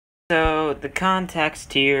So, the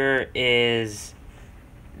context here is,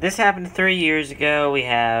 this happened 3 years ago. We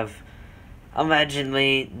have,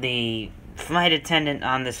 allegedly, the flight attendant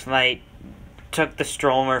on this flight took the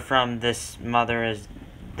stroller from this mother, as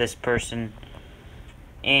this person,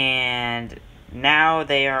 and now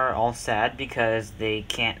they are all sad because they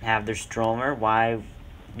can't have their stroller. Why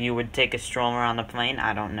you would take a stroller on the plane,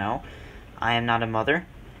 I don't know. I am not a mother.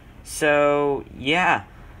 So, yeah.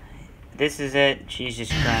 This is it. She's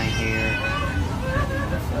just crying here.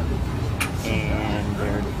 And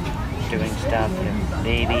they're doing stuff. And the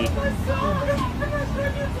baby.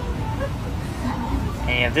 And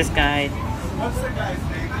you have this guy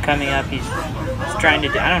coming up. He's trying to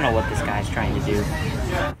do... I don't know what this guy's trying to do.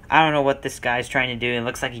 I don't know what this guy's trying to do. It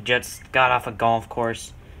looks like he just got off a golf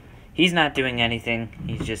course. He's not doing anything.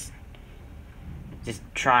 He's just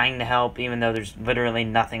trying to help, even though there's literally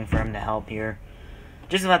nothing for him to help here.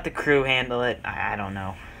 Just let the crew handle it. I don't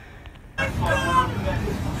know.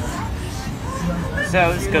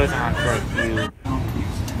 So this goes on for a few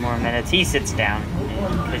more minutes. He sits down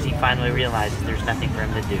because he finally realizes there's nothing for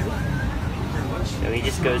him to do. So he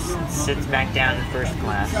just goes, sits back down in first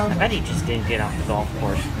class. I bet he just didn't get off the golf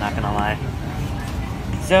course, not gonna lie.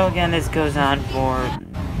 So again, this goes on for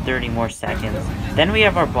 30 more seconds. Then we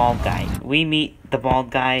have our bald guy. We meet the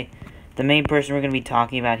bald guy, the main person we're going to be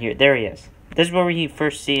talking about here. There he is. This is where we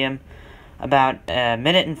first see him, about a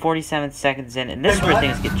minute and 47 seconds in, and this is where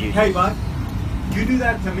things get juicy. Hey, bud, you do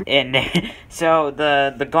that to me. And so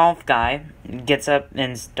the golf guy gets up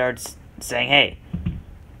and starts saying, "Hey,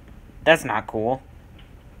 that's not cool."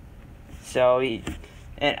 So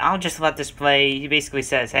and I'll just let this play. He basically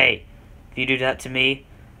says, "Hey, if you do that to me,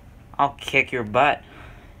 I'll kick your butt."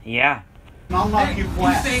 Yeah. I'll knock you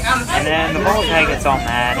flat. And then the bald guy gets all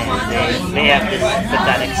mad, and they have this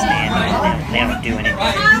pathetic stand, and they don't do anything.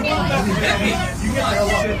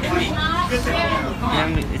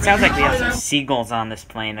 And it sounds like we have some seagulls on this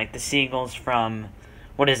plane, like the seagulls from,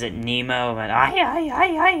 what is it, Nemo, and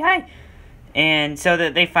aye. And so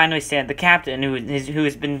that they finally stand. The captain, who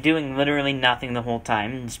has been doing literally nothing the whole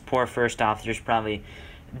time, this poor first officer's probably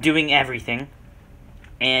doing everything,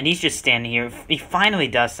 and he's just standing here. He finally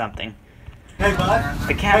does something. Hey, bud.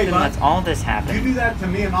 The captain lets all this happen. You do that to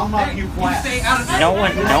me and I'll knock you flat. No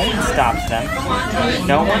one stops them.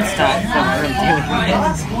 No one stops them from doing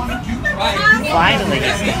this. Finally,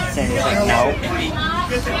 he steps in. He's like, no.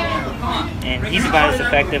 And he's about as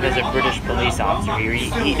effective as a British police officer here.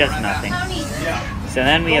 He does nothing. So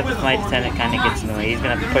then we have the flight attendant kind of gets in the way. He's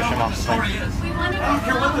going to push him off the plane.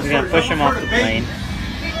 He's going to push him off the plane.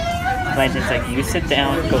 The flight attendant's like, you sit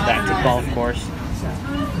down, go back to the golf course.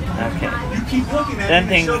 Okay. Then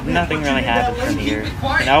nothing really happens from here.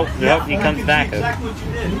 Nope, he comes back.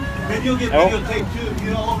 Nope.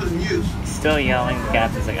 He's still yelling. The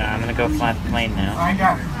captain's like, I'm gonna go fly the plane now.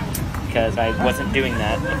 Because I wasn't doing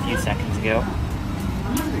that a few seconds ago.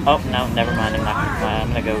 Oh, no, never mind, I'm not gonna fly. I'm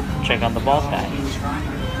gonna go check on the bald guy.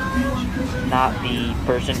 Not the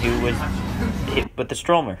person who was hit with the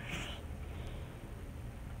stroller.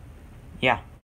 Yeah.